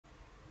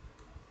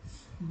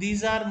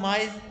These are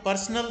my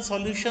personal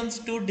solutions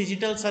to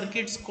digital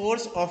circuits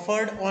course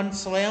offered on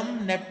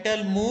SWAYAM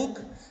NPTEL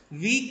MOOC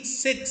week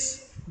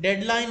 6.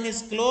 Deadline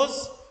is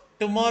close.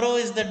 Tomorrow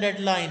is the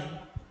deadline.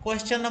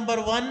 Question number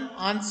 1,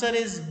 answer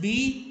is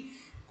B.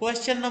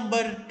 Question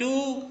number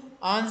 2,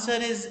 answer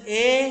is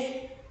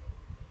A.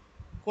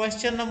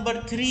 Question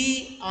number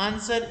 3,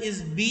 answer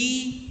is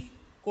B.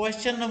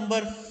 Question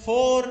number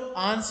 4,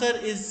 answer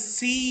is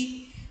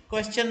C.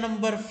 Question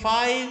number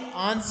 5,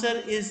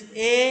 answer is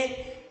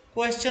A.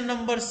 Question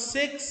number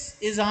 6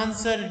 is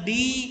answer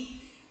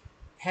D.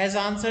 Has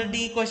answer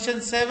D.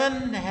 Question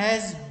 7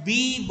 has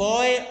B,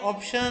 boy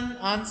option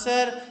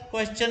answer.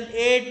 Question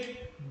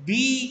 8,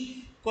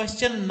 B.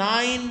 Question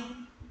 9,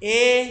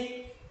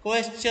 A.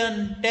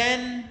 Question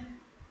 10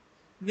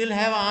 will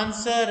have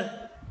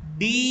answer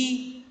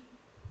D.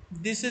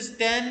 This is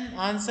 10.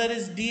 Answer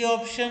is D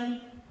option.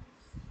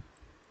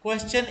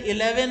 Question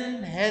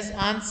 11 has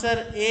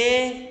answer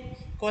A.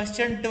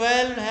 Question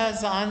 12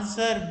 has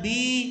answer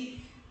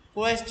B.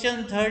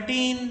 Question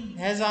 13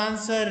 has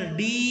answer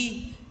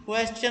D.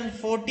 Question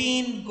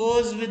 14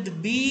 goes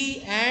with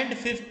B and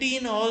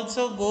 15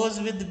 also goes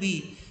with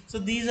B. So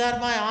these are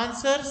my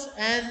answers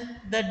and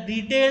the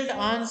detailed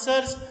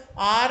answers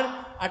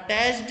are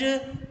attached.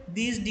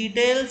 These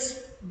details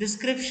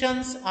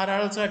descriptions are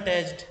also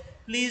attached.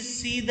 Please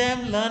see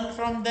them, learn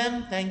from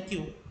them. Thank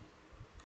you.